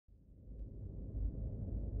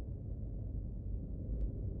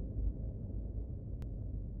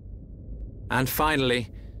And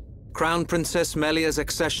finally, Crown Princess Melia's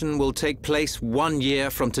accession will take place 1 year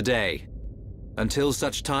from today. Until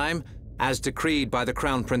such time, as decreed by the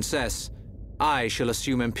Crown Princess, I shall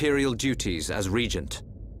assume imperial duties as regent.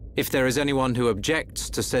 If there is anyone who objects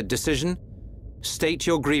to said decision, state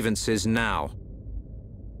your grievances now.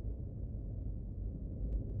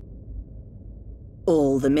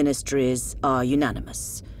 All the ministries are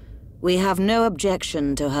unanimous. We have no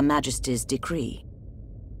objection to Her Majesty's decree.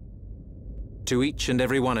 To each and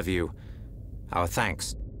every one of you, our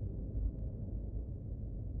thanks.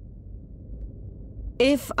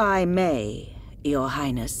 If I may, Your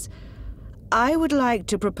Highness, I would like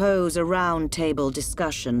to propose a round-table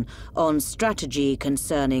discussion on strategy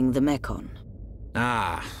concerning the Mekon.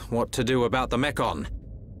 Ah, what to do about the Mekon?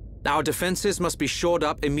 Our defenses must be shored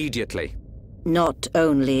up immediately. Not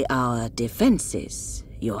only our defenses,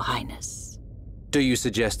 Your Highness. Do you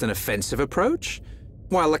suggest an offensive approach,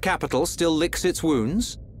 while the capital still licks its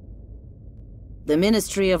wounds? The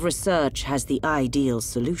Ministry of Research has the ideal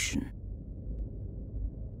solution.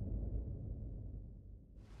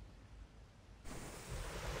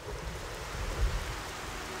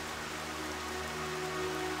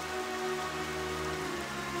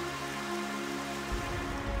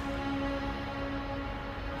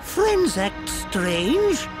 Friends act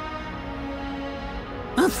strange.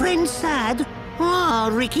 A friend sad? Ah,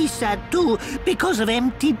 Ricky's sad too, because of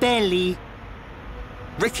empty belly.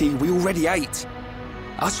 Ricky, we already ate.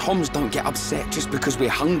 Us Homs don't get upset just because we're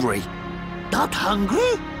hungry. Not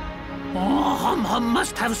hungry? Oh, Hom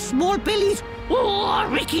must have small bellies. Oh,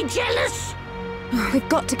 Ricky jealous. We've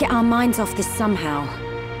got to get our minds off this somehow.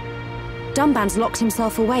 Dunban's locked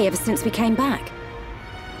himself away ever since we came back.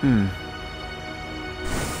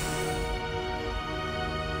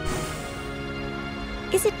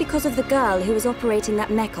 Is it because of the girl who was operating that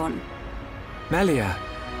Mekon? Melia,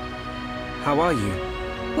 how are you?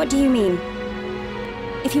 What do you mean?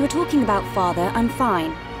 If you were talking about father, I'm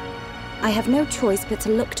fine. I have no choice but to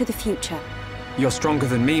look to the future. You're stronger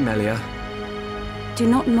than me, Melia. Do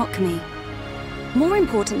not mock me. More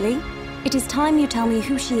importantly, it is time you tell me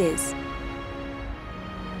who she is.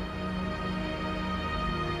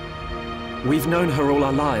 We've known her all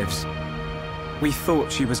our lives. We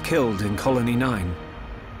thought she was killed in Colony 9.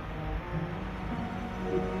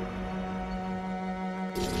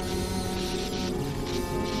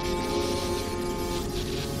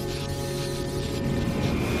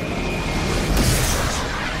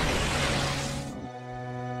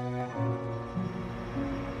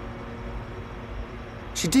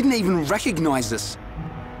 She didn't even recognize us.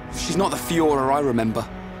 She's not the Fiora I remember.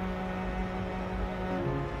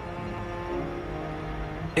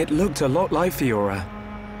 It looked a lot like Fiora.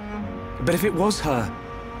 But if it was her,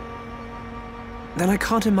 then I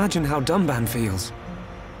can't imagine how Dunban feels.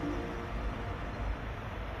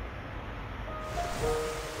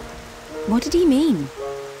 What did he mean?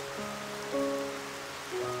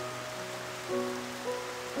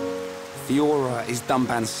 Fiora is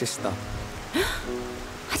Dunban's sister.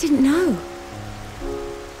 I didn't know.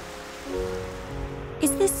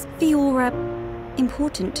 Is this Fiora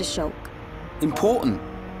important to Shulk? Important?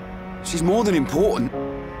 She's more than important.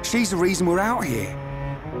 She's the reason we're out here.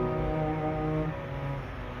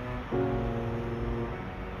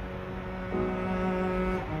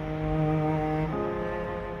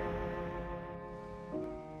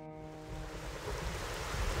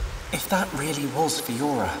 If that really was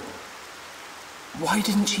Fiora, why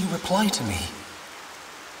didn't she reply to me?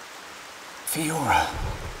 Fiora.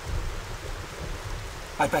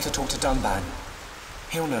 I'd better talk to Dunban.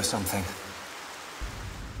 He'll know something.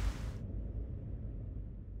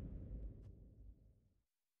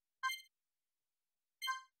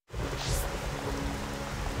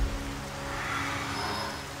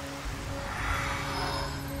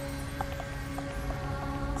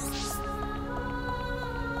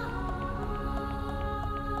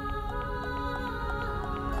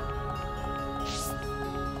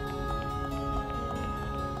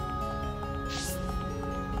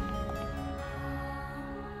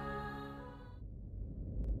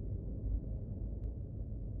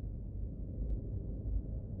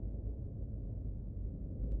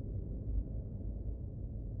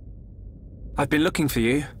 I've been looking for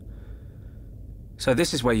you. So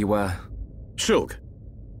this is where you were. Shulk.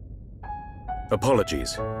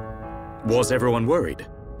 Apologies. Was everyone worried?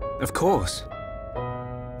 Of course.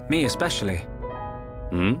 Me especially.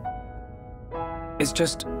 Hmm? It's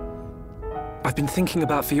just... I've been thinking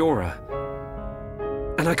about Fiora.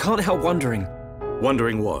 And I can't help wondering...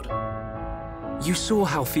 Wondering what? You saw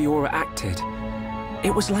how Fiora acted.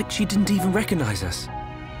 It was like she didn't even recognize us.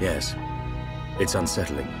 Yes. It's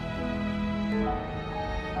unsettling.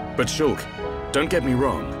 But Shulk, don't get me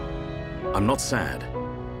wrong. I'm not sad.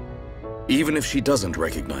 Even if she doesn't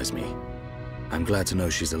recognize me, I'm glad to know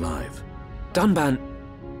she's alive. Dunban...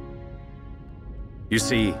 You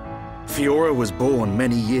see, Fiora was born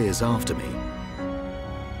many years after me.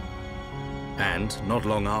 And, not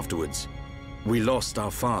long afterwards, we lost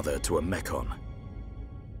our father to a Mechon.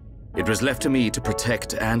 It was left to me to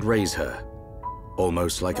protect and raise her,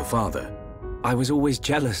 almost like a father. I was always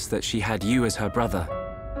jealous that she had you as her brother.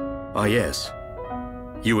 Ah, yes.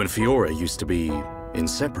 You and Fiora used to be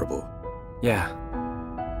inseparable. Yeah.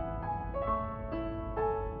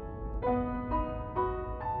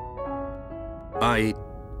 I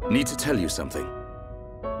need to tell you something.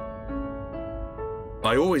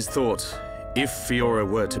 I always thought, if Fiora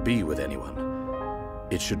were to be with anyone,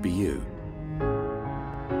 it should be you.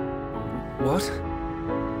 What?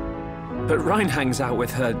 But Rhine hangs out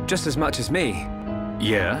with her just as much as me.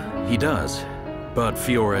 Yeah, he does. But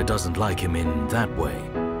Fiora doesn't like him in that way.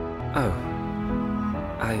 Oh.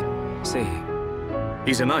 I see.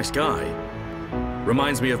 He's a nice guy.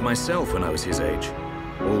 Reminds me of myself when I was his age.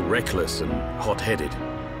 All reckless and hot-headed.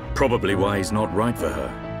 Probably why he's not right for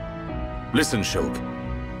her. Listen, Shulk.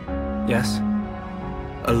 Yes?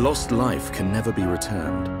 A lost life can never be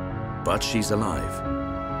returned. But she's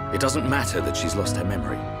alive. It doesn't matter that she's lost her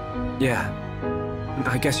memory. Yeah.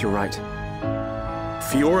 I guess you're right.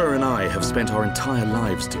 Fiora and I have spent our entire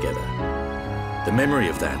lives together. The memory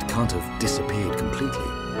of that can't have disappeared completely.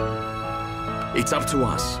 It's up to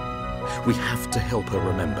us. We have to help her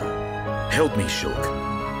remember. Help me,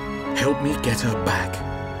 Shulk. Help me get her back.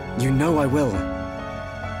 You know I will.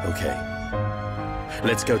 Okay.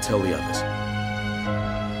 Let's go tell the others.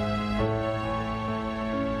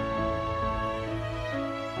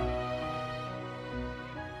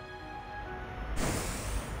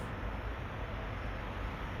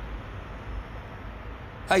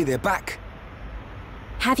 Hey, they're back.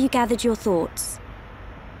 Have you gathered your thoughts?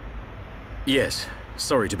 Yes.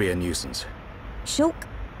 Sorry to be a nuisance. Shulk,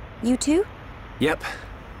 you too? Yep.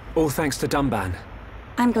 All thanks to Dunban.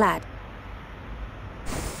 I'm glad.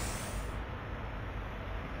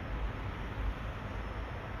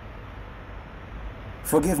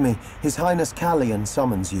 Forgive me, His Highness Callian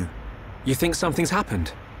summons you. You think something's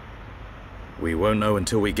happened? We won't know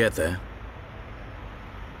until we get there.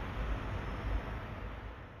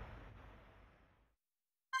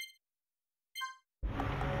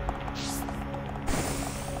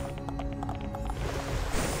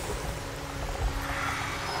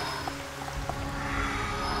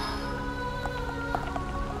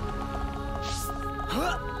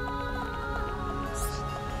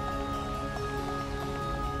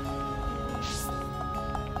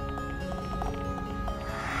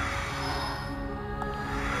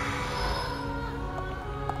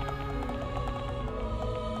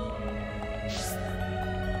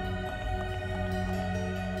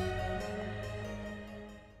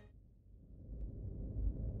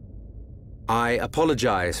 I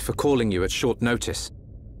apologize for calling you at short notice.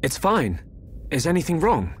 It's fine. Is anything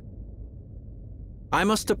wrong? I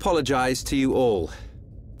must apologize to you all.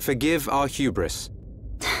 Forgive our hubris.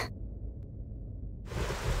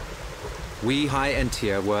 We High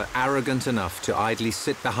Entia were arrogant enough to idly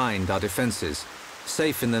sit behind our defenses,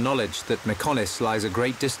 safe in the knowledge that Mechonis lies a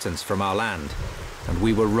great distance from our land, and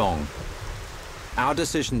we were wrong. Our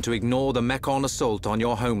decision to ignore the Mechon assault on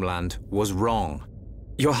your homeland was wrong.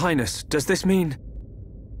 Your Highness, does this mean...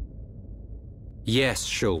 Yes,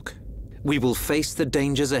 Shulk. We will face the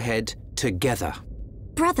dangers ahead together.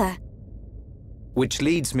 Brother. Which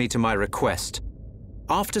leads me to my request.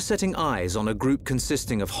 After setting eyes on a group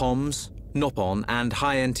consisting of Homs, Nopon, and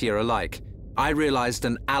High Entia alike, I realized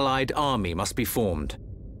an allied army must be formed.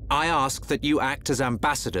 I ask that you act as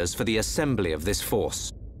ambassadors for the assembly of this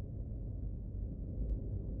force.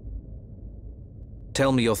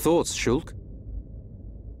 Tell me your thoughts, Shulk.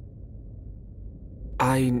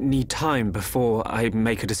 I need time before I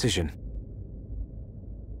make a decision.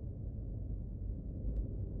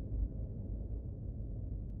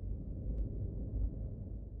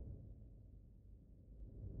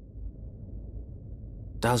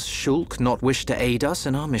 Does Shulk not wish to aid us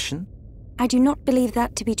in our mission? I do not believe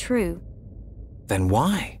that to be true. Then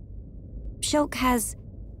why? Shulk has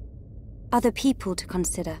other people to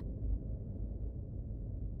consider.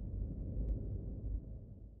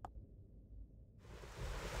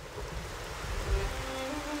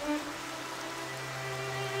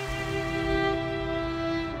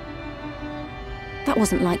 That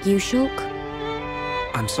wasn't like you, Shulk.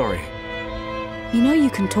 I'm sorry. You know you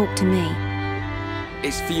can talk to me.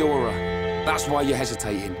 It's Fiora. That's why you're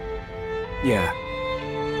hesitating. Yeah.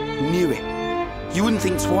 Knew it. You wouldn't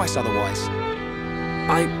think twice otherwise.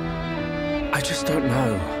 I just don't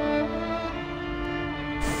know.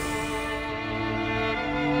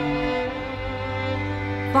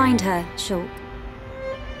 Find her, Shulk.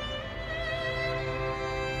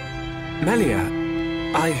 Melia,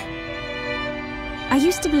 I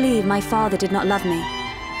used to believe my father did not love me.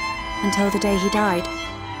 Until the day he died.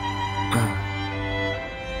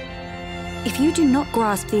 If you do not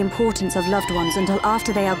grasp the importance of loved ones until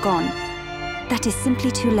after they are gone, that is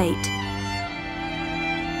simply too late.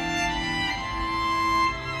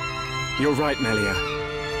 You're right, Melia.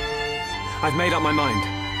 I've made up my mind.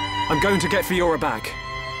 I'm going to get Fiora back.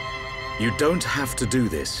 You don't have to do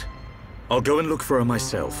this. I'll go and look for her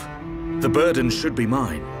myself. The burden should be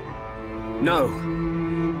mine. No.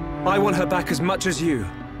 I want her back as much as you.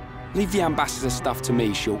 Leave the ambassador stuff to me,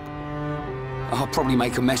 Shulk. I'll probably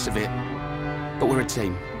make a mess of it. But we're a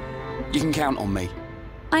team. You can count on me.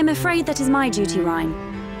 I'm afraid that is my duty, Rhine.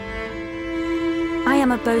 I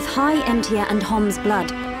am of both High Emtia and Hom's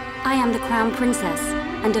blood. I am the Crown Princess,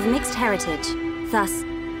 and of mixed heritage. Thus,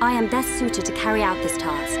 I am best suited to carry out this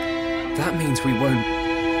task. That means we won't...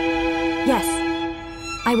 Yes.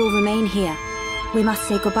 I will remain here. We must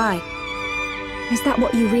say goodbye. Is that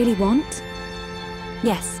what you really want?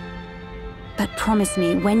 Yes. But promise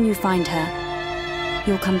me, when you find her,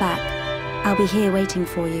 you'll come back. I'll be here waiting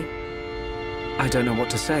for you. I don't know what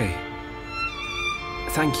to say.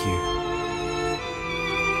 Thank you.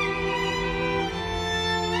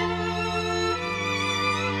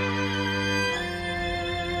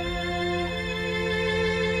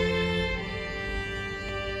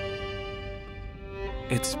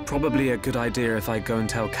 It's probably a good idea if I go and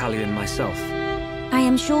tell Callian myself. I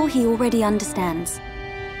am sure he already understands.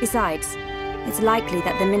 Besides, it's likely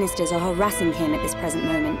that the ministers are harassing him at this present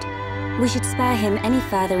moment. We should spare him any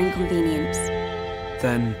further inconvenience.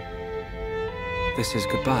 Then... this is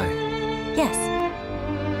goodbye. Yes.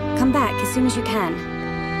 Come back as soon as you can.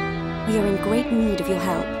 We are in great need of your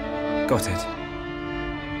help. Got it.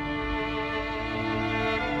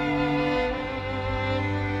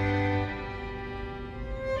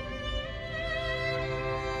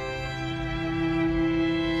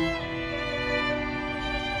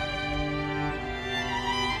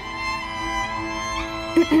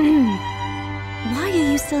 Why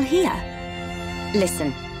are you still here?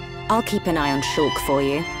 Listen, I'll keep an eye on Shulk for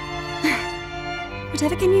you.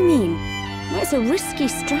 Whatever can you mean? Well, it's a risky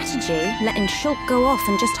strategy, letting Shulk go off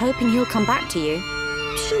and just hoping he'll come back to you.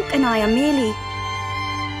 Shulk and I are merely...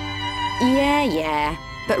 Yeah.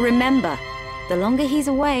 But remember, the longer he's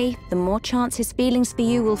away, the more chance his feelings for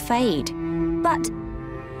you will fade. But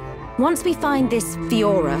once we find this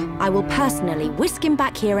Fiora, I will personally whisk him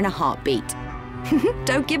back here in a heartbeat.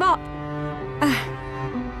 Don't give up.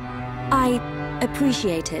 I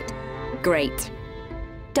appreciate it. Great.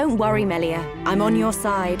 Don't worry, Melia. I'm on your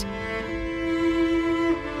side.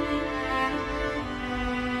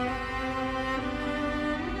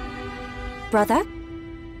 Brother?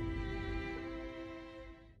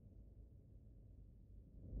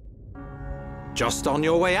 Just on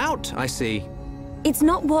your way out, I see. It's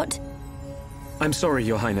not what... I'm sorry,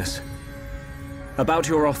 Your Highness. About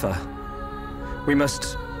your offer. We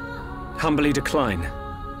must humbly decline.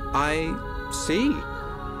 I see.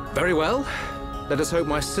 Very well. Let us hope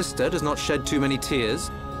my sister does not shed too many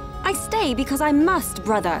tears. I stay because I must,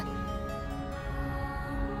 brother.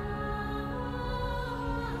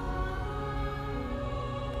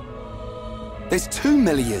 There's 2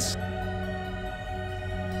 Melias.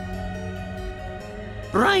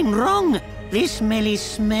 Rhyme wrong. This Melie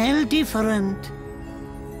smell different.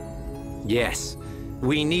 Yes.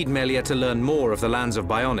 We need Melia to learn more of the lands of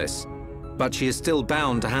Bionis. But she is still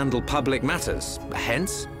bound to handle public matters.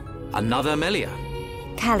 Hence, another Melia.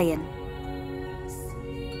 Callian.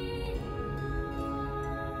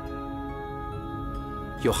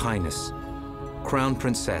 Your Highness, Crown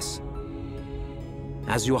Princess.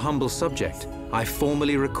 As your humble subject, I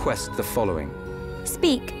formally request the following.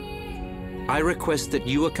 Speak. I request that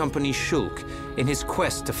you accompany Shulk in his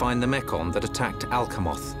quest to find the Mechon that attacked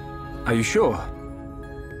Alcamoth. Are you sure?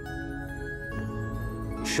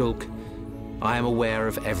 Shulk, I am aware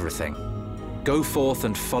of everything. Go forth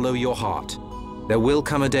and follow your heart. There will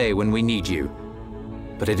come a day when we need you,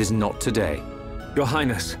 but it is not today. Your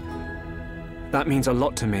Highness, that means a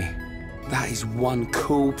lot to me. That is one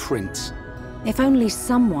cool prince. If only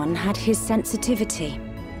someone had his sensitivity.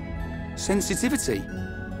 Sensitivity?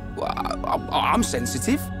 Well, I'm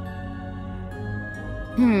sensitive.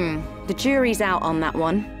 The jury's out on that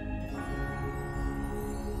one.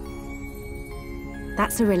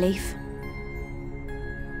 That's a relief.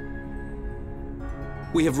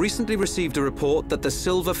 We have recently received a report that the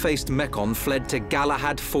silver-faced Mekon fled to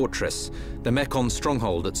Galahad Fortress, the Mekon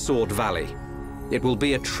stronghold at Sword Valley. It will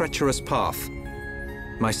be a treacherous path.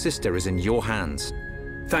 My sister is in your hands.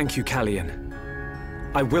 Thank you, Callian.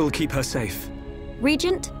 I will keep her safe.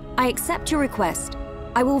 Regent, I accept your request.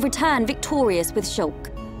 I will return victorious with Shulk.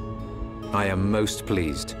 I am most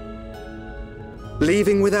pleased.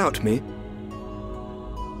 Leaving without me?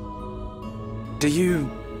 Do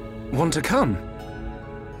you want to come?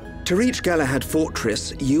 To reach Galahad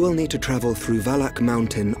Fortress, you will need to travel through Valak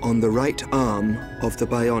Mountain on the right arm of the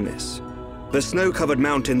Bionis. The snow-covered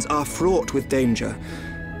mountains are fraught with danger.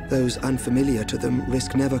 Those unfamiliar to them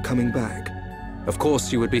risk never coming back. Of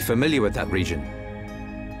course you would be familiar with that region.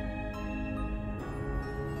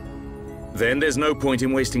 Then there's no point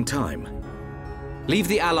in wasting time. Leave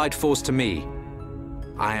the Allied force to me.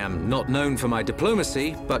 I am not known for my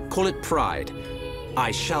diplomacy, but call it pride.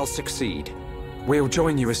 I shall succeed. We'll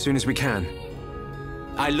join you as soon as we can.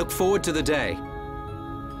 I look forward to the day.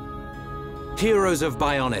 Heroes of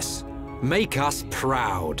Bionis, make us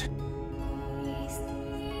proud.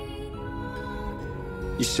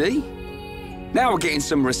 You see? Now we're getting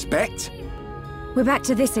some respect. We're back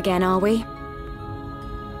to this again, are we?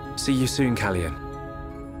 See you soon, Callian.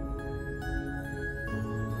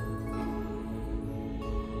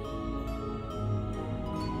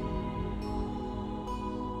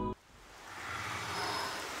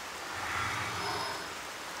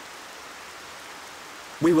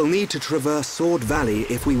 We will need to traverse Sword Valley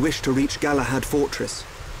if we wish to reach Galahad Fortress.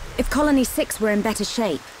 If Colony 6 were in better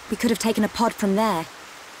shape, we could have taken a pod from there.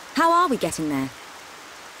 How are we getting there?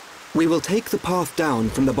 We will take the path down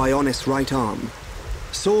from the Bionis right arm.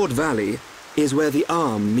 Sword Valley is where the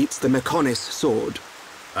arm meets the Mekonis sword.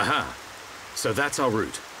 Aha! So that's our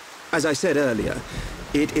route. As I said earlier,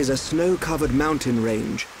 it is a snow-covered mountain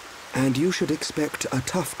range, and you should expect a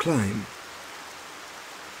tough climb.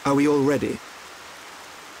 Are we all ready?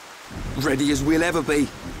 Ready as we'll ever be.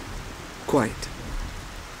 Quite.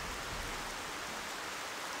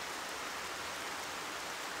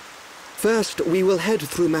 First, we will head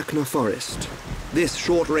through Machna Forest. This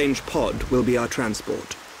short-range pod will be our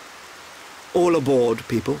transport. All aboard,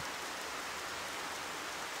 people.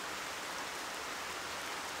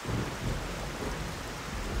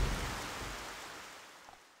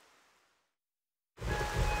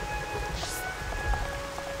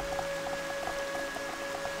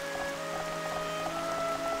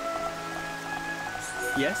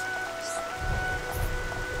 Yes?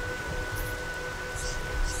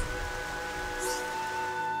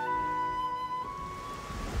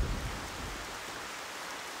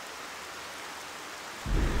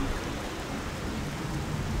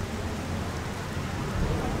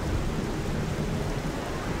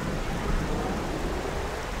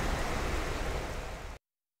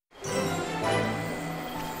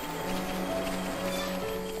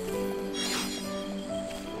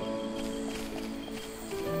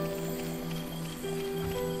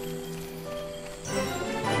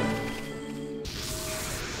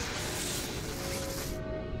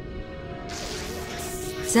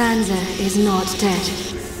 Zanza is not dead.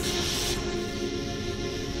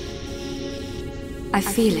 I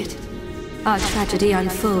feel it. Our tragedy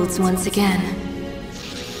unfolds once again.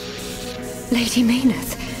 Lady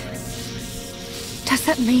Mayneth. Does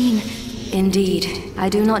that mean... Indeed. I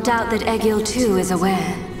do not doubt that Egil too is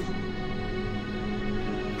aware.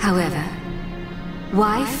 However,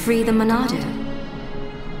 why free the Monado?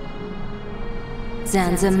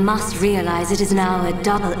 Zanza must realize it is now a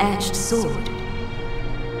double-edged sword.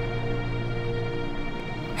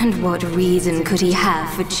 And what reason could he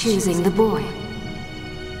have for choosing the boy?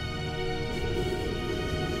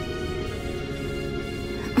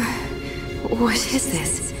 What is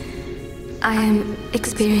this? I am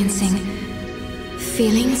experiencing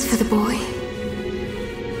feelings for the boy.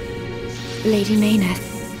 Lady Mayneth.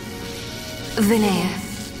 Vinaya,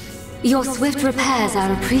 your swift repairs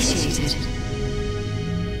are appreciated.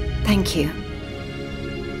 Thank you.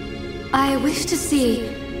 I wish to see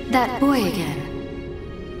that boy again.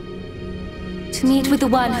 To meet with the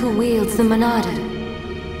one who wields the Monado.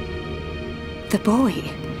 The boy?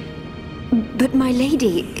 But my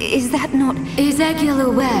lady, is that not... Is Egil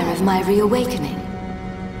aware of my reawakening?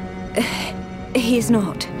 He is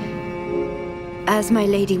not. As my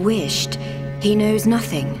lady wished, he knows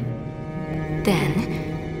nothing.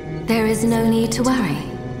 Then, there is no need to worry.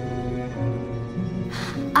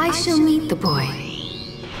 I shall meet the boy.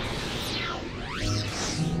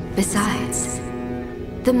 Besides,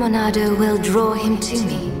 the Monado will draw him to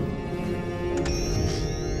me.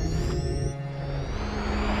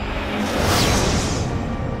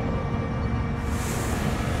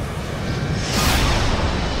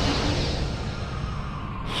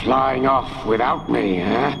 flying off without me,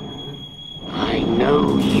 huh? I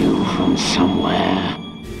know you from somewhere.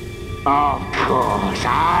 Of course,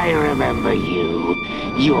 I remember you.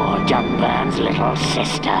 You're Dunburn's little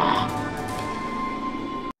sister.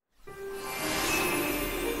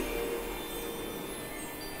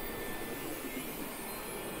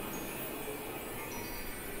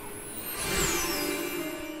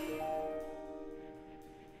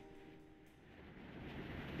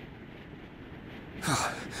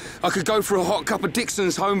 I could go for a hot cup of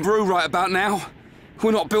Dixon's home brew right about now.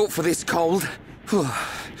 We're not built for this cold.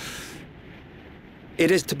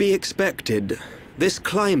 It is to be expected. This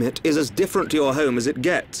climate is as different to your home as it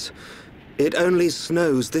gets. It only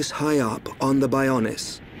snows this high up on the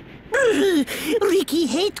Bionis. Ricky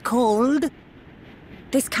hate cold.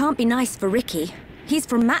 This can't be nice for Ricky. He's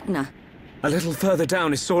from Magna. A little further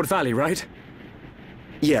down is Sword Valley, right?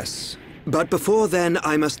 Yes, but before then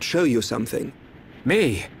I must show you something.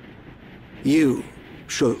 Me? You,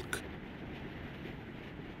 Shulk.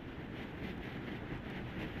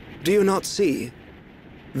 Do you not see?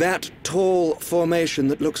 That tall formation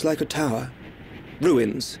that looks like a tower?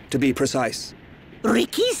 Ruins, to be precise.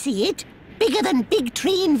 Ricky see it? Bigger than Big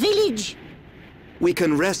Tree in Village. We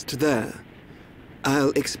can rest there.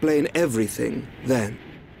 I'll explain everything then.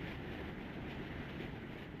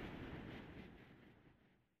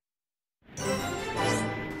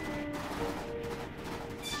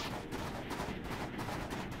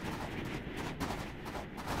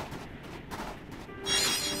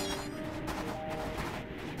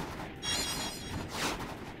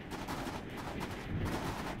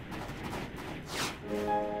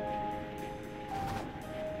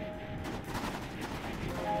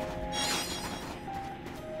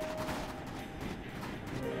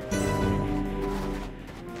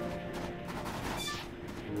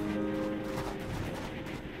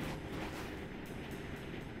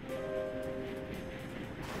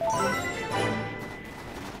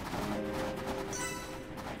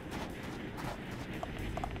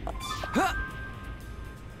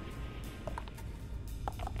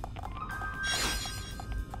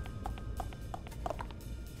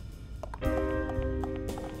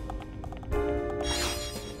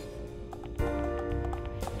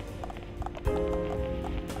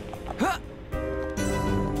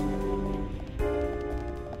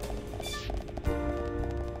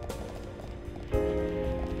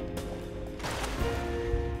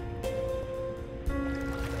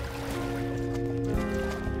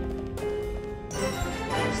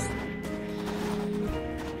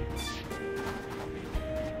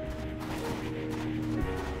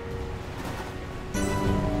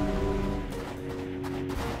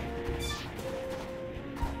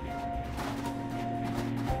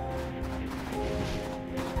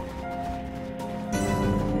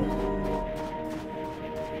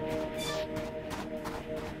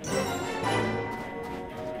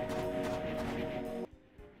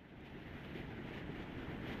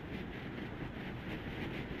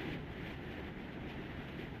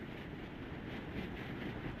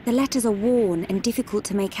 The letters are worn and difficult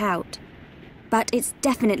to make out. But it's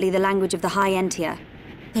definitely the language of the High Entia.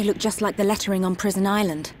 They look just like the lettering on Prison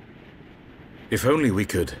Island. If only we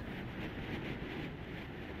could.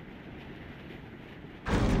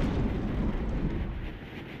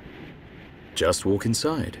 Just walk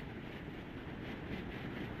inside.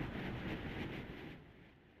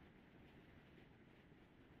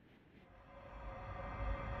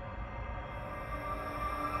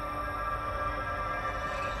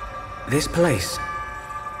 This place.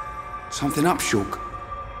 Something up, Shulk?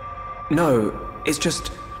 No, it's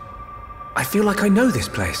just... I feel like I know this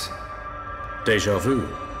place. Déjà vu.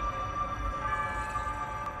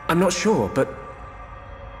 I'm not sure, but...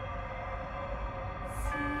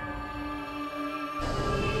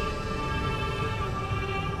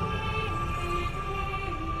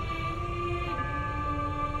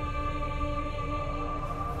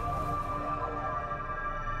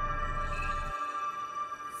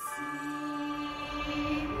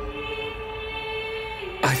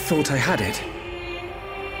 I thought I had it.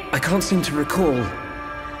 I can't seem to recall.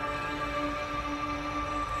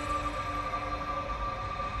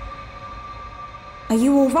 Are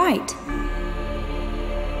you all right?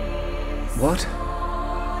 What?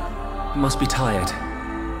 Must be tired.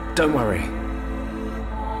 Don't worry.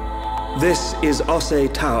 This is Osse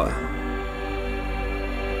Tower.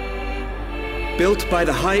 Built by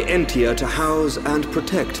the High Entia to house and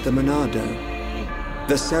protect the Monado.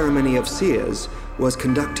 The ceremony of seers was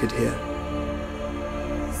conducted here.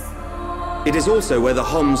 It is also where the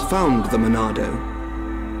Homs found the Monado.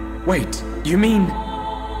 Wait, you mean...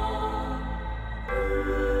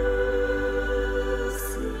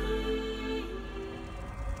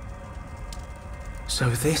 So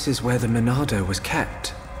this is where the Monado was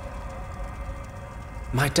kept.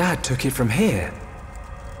 My dad took it from here.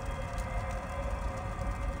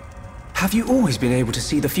 Have you always been able to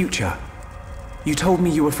see the future? You told me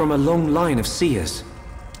you were from a long line of seers.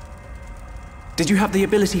 Did you have the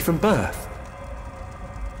ability from birth?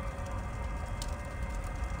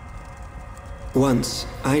 Once,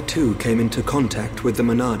 I too came into contact with the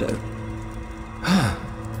Monado.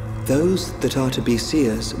 Those that are to be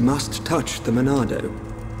seers must touch the Monado,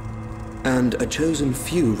 and a chosen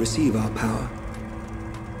few receive our power.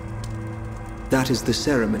 That is the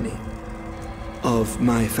ceremony of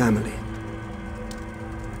my family.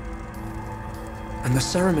 And the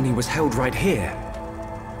ceremony was held right here.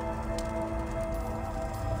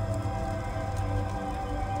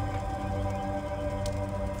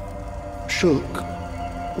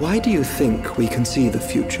 Shulk, why do you think we can see the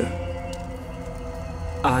future?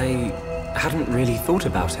 I hadn't really thought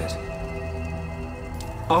about it.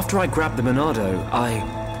 After I grabbed the Monado,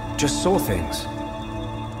 I just saw things.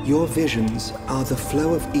 Your visions are the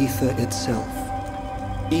flow of ether itself.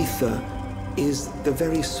 Ether is the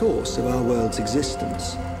very source of our world's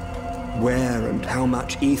existence. Where and how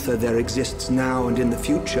much ether there exists now and in the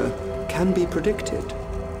future can be predicted.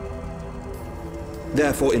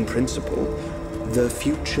 Therefore, in principle, the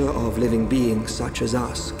future of living beings such as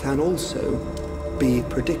us can also be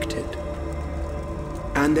predicted.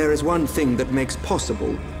 And there is one thing that makes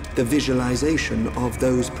possible the visualization of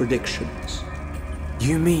those predictions.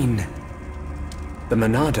 You mean the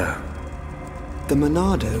Monado? The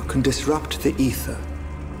Monado can disrupt the ether,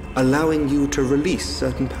 allowing you to release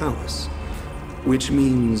certain powers, which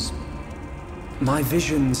means... My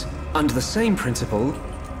visions, under the same principle,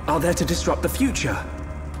 are there to disrupt the future.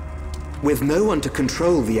 With no one to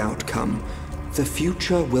control the outcome, the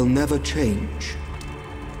future will never change.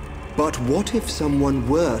 But what if someone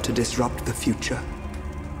were to disrupt the future?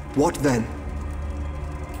 What then?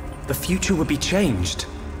 The future would be changed.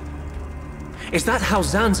 Is that how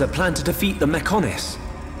Zanza planned to defeat the Mechonis?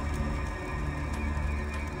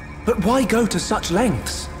 But why go to such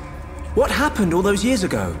lengths? What happened all those years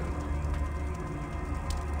ago?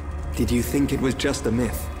 Did you think it was just a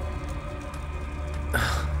myth?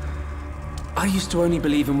 I used to only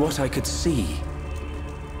believe in what I could see.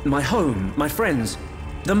 My home, my friends,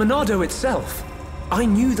 the Monado itself. I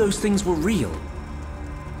knew those things were real.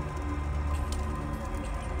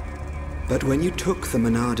 But when you took the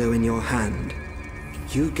Monado in your hand,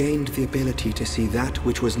 you gained the ability to see that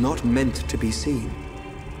which was not meant to be seen.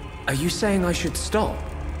 Are you saying I should stop?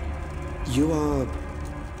 You are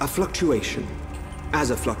a fluctuation.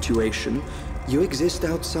 As a fluctuation, you exist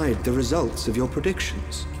outside the results of your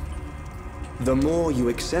predictions. The more you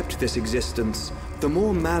accept this existence, the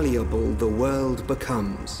more malleable the world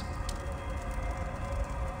becomes.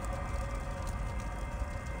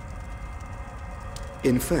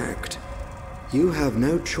 In fact, you have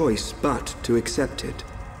no choice but to accept it.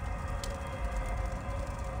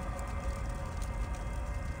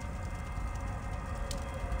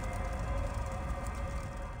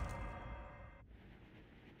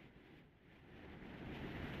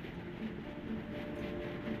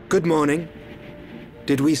 Good morning.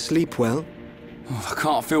 Did we sleep well? Oh, I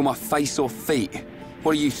can't feel my face or feet.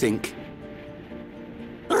 What do you think?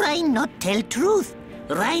 Ryan not tell truth.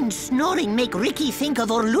 Ryan's snoring make Ricky think of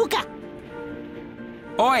Orluka.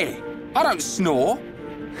 Oi! I don't snore!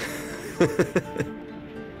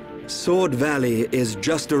 Sword Valley is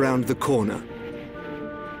just around the corner.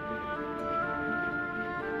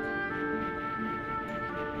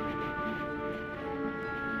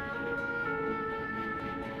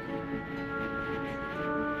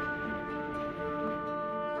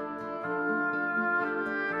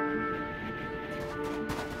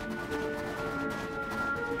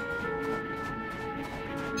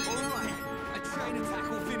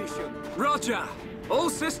 Roger! All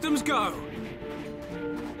systems go!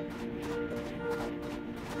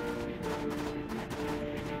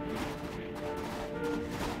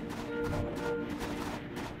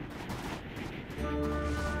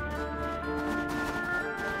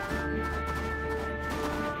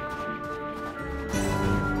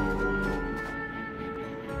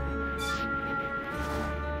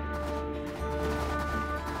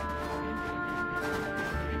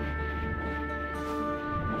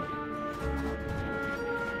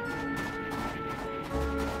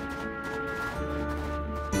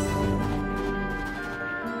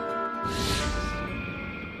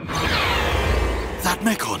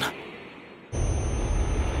 Mechon!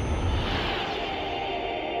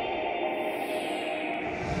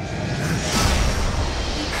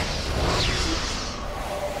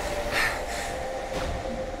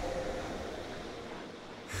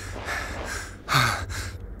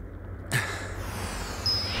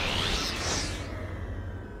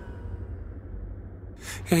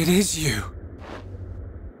 It is you.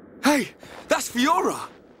 Hey, that's Fiora!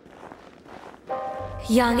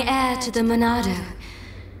 Young heir to the Monado.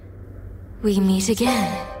 We meet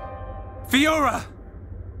again. Fiora!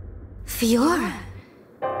 Fiora?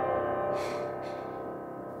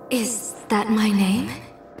 Is that my name?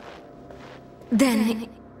 Then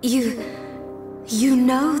you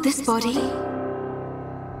know this body?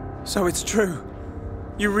 So it's true.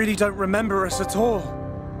 You really don't remember us at all.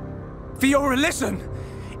 Fiora, listen!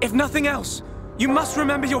 If nothing else, you must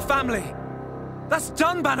remember your family. That's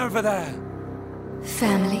Dunban over there.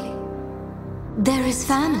 Family? There is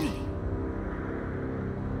family.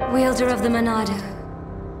 Wielder of the Monado.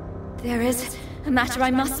 There is a matter I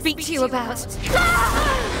must speak to you about.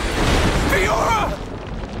 Fiora!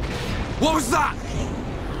 What was that?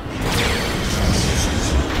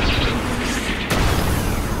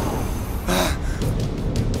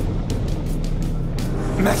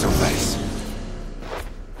 Metal face.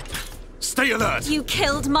 Stay alert! You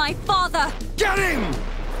killed my father! Get him!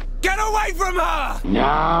 Get away from her!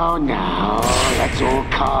 Now, let's all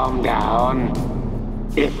calm down.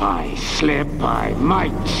 If I slip, I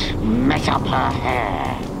might mess up her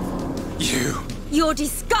hair. You're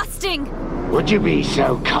disgusting! Would you be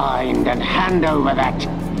so kind and hand over that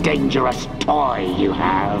dangerous toy you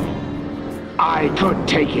have? I could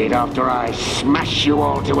take it after I smash you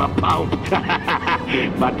all to a pulp.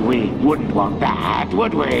 But we wouldn't want that,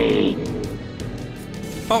 would we?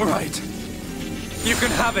 All right. You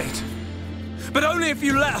can have it. But only if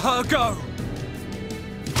you let her go.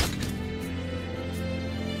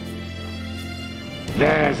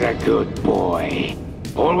 There's a good boy.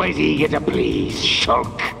 Always eager to please,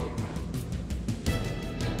 Shulk.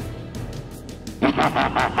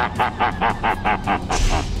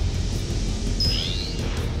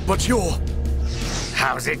 But you're...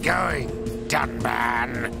 How's it going,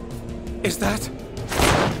 Dunban? Is that...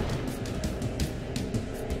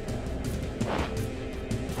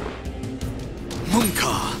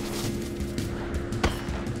 Munkar!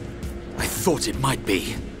 I thought it might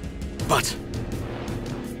be, but...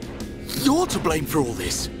 You're to blame for all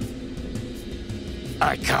this.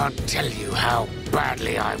 I can't tell you how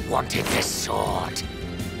badly I wanted this sword.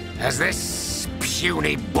 Has this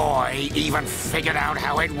puny boy even figured out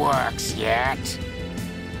how it works yet?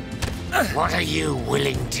 What are you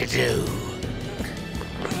willing to do?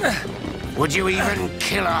 Would you even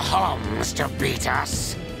kill a Holmes to beat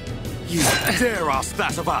us? You dare ask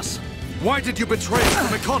that of us? Why did you betray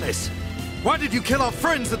us to Mechonis? Why did you kill our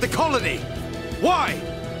friends at the colony? Why?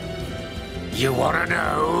 You wanna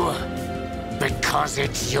know? Because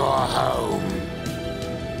it's your home.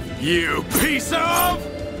 You piece of...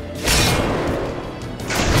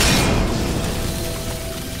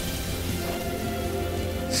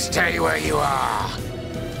 Stay where you are.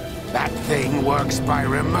 That thing works by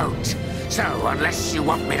remote, so unless you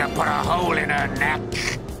want me to put a hole in her neck...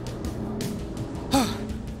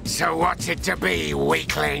 So what's it to be,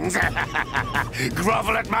 weaklings?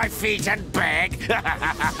 Grovel at my feet and beg?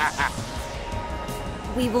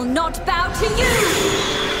 We will not bow to you!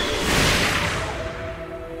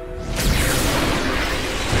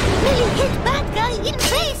 Really hit bad guy in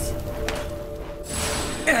face!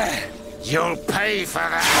 You'll pay for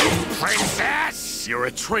that, princess! You're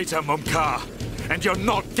a traitor, Munkar, and you're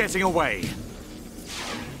not getting away.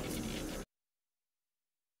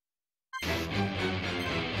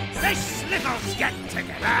 This little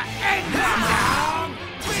get-together ends now!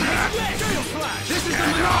 This is the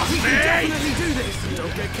Monado! We can definitely do this!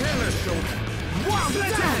 Don't get careless, Shulk. Wow, I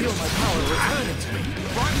feel my power returning to me.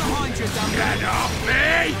 Right behind you, Dunban! Get off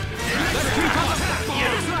me! Let's keep up! You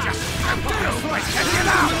just don't know I can get We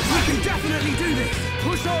out! can definitely do this!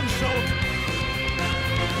 Push on, Shulk!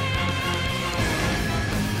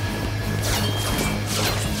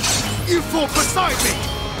 You fought beside me!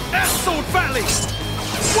 At Sword Valley!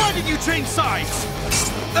 Why did you change sides?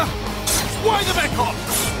 Why the Mechon?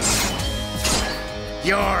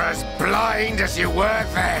 You're as blind as you were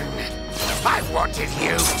then. I wanted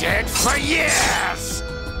you dead for years!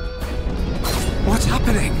 What's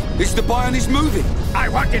happening? Is the Bionis moving? I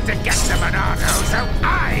wanted to get to Monado so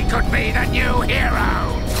I could be the new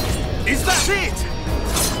hero! Is that it?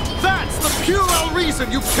 That's the puerile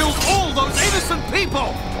reason you killed all those innocent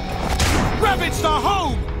people! Ravaged our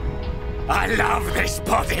home! I love this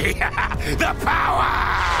body! The power!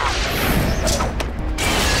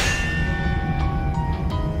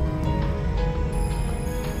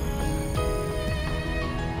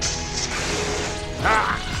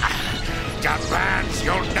 Dunbans,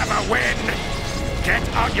 you'll never win! Get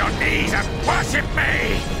on your knees and worship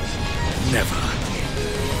me! Never.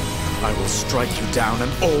 I will strike you down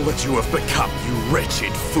and all that you have become, you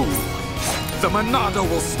wretched fool. The Monado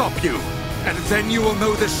will stop you, and then you will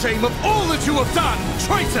know the shame of all that you have done,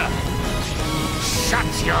 traitor!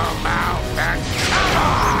 Shut your mouth and come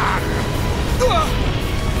on!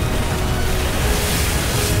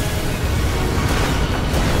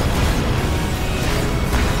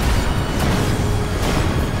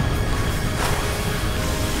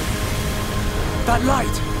 That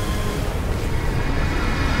light!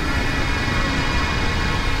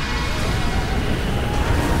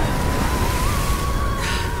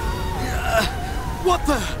 What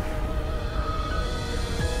the?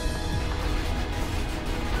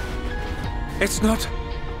 It's not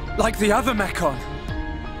like the other Mechon.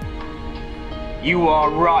 You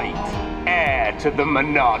are right, heir to the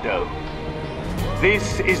Monado.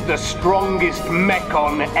 This is the strongest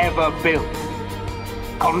Mechon ever built.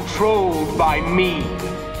 Controlled by me,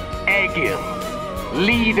 Egil,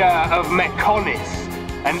 leader of Mechonis,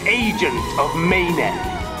 an agent of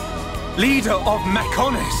Mayneth. Leader of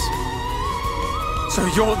Mechonis? So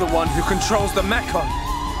you're the one who controls the Mechon?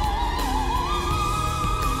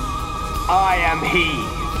 I am he.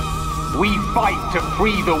 We fight to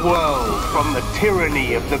free the world from the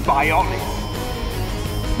tyranny of the Bionis.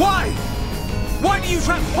 Why? Why do you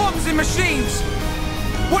transform in machines?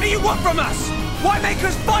 What do you want from us? Why make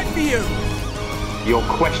us fight for you? Your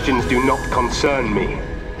questions do not concern me.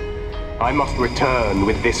 I must return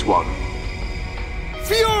with this one.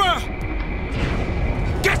 Fiora!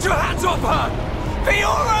 Get your hands off her!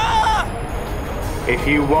 Fiora! If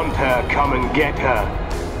you want her, come and get her.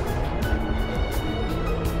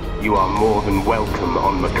 You are more than welcome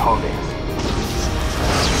on Mechonis.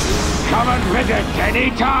 Come and visit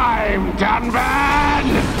any time, Dunban!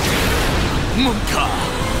 Munka!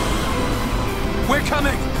 We're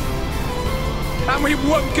coming! And we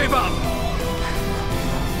won't give up!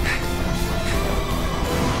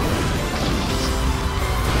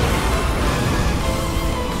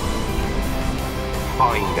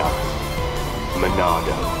 Find us,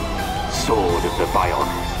 Monado, Sword of the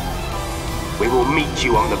Bionis. We will meet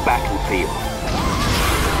you on the battlefield.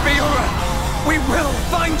 Fiora! We will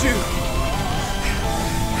find you!